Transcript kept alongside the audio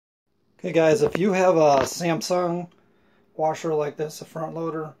Okay guys, if you have a Samsung washer like this, a front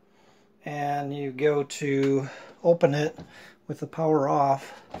loader, and you go to open it with the power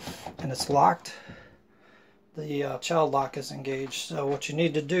off and it's locked, the child lock is engaged. So what you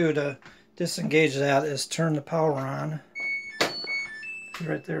need to do to disengage that is turn the power on.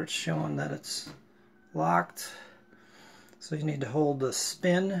 Right there it's showing that it's locked. So you need to hold the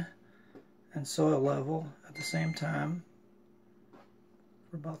spin and soil level at the same time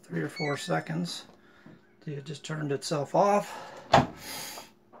for about 3 or 4 seconds. It just turned itself off.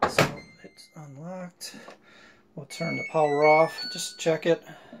 So it's unlocked. We'll turn the power off. Just check it.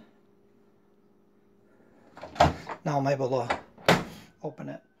 Now I'm able to open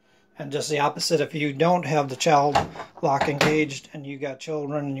it. And just the opposite, if you don't have the child lock engaged and you got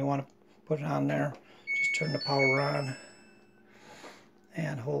children and you want to put it on there, just turn the power on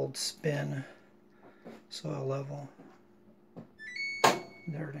and hold spin soil level.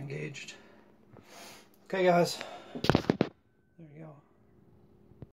 There, it engaged. Okay guys.